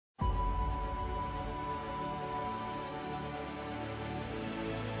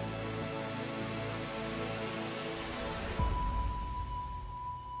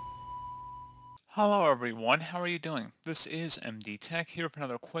Hello everyone, how are you doing? This is MD Tech here for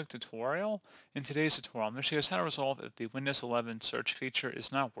another quick tutorial. In today's tutorial, I'm going to show you how to resolve if the Windows 11 search feature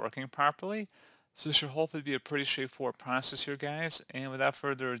is not working properly. So this should hopefully be a pretty straightforward process here, guys. And without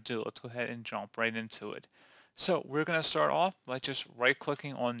further ado, let's go ahead and jump right into it. So we're going to start off by just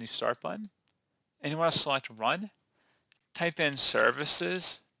right-clicking on the Start button. And you want to select Run. Type in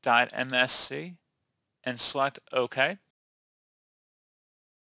services.msc and select OK.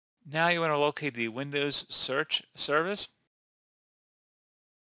 Now you want to locate the Windows search service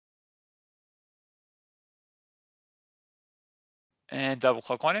and double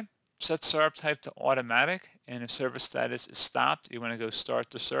click on it. Set startup type to automatic, and if service status is stopped, you want to go start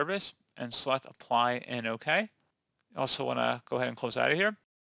the service and select apply and OK. You also want to go ahead and close out of here.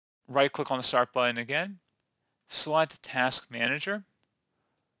 Right click on the start button again. Select task manager.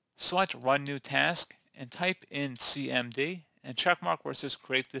 Select run new task and type in CMD and check mark where it says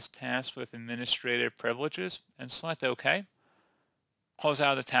create this task with administrative privileges and select OK. Close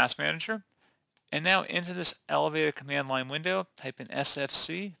out of the task manager. And now into this elevated command line window, type in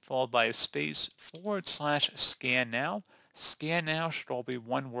SFC followed by a space / scan now. Scan now should all be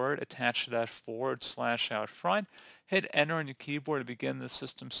one word attached to that / out front. Hit enter on your keyboard to begin the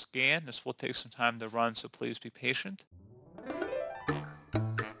system scan. This will take some time to run, so please be patient.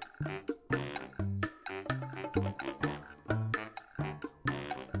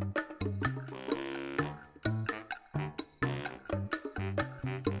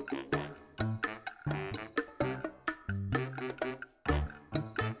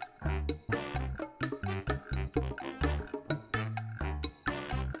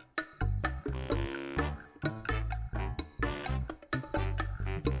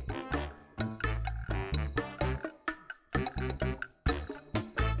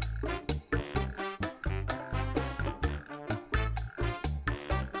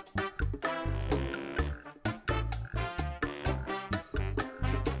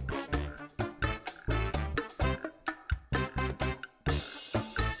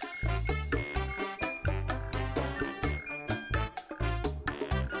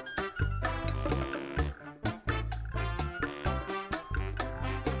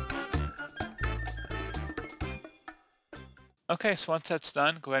 Okay, so once that's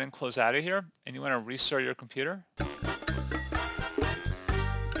done, go ahead and close out of here, and you want to restart your computer.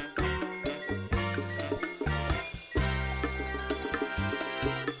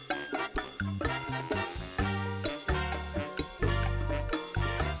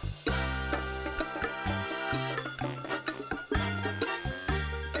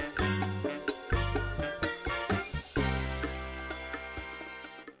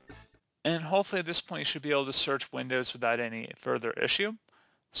 And hopefully at this point you should be able to search Windows without any further issue.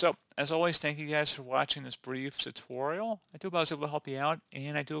 So, as always, thank you guys for watching this brief tutorial. I do hope I was able to help you out,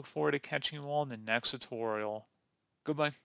 and I do look forward to catching you all in the next tutorial. Goodbye.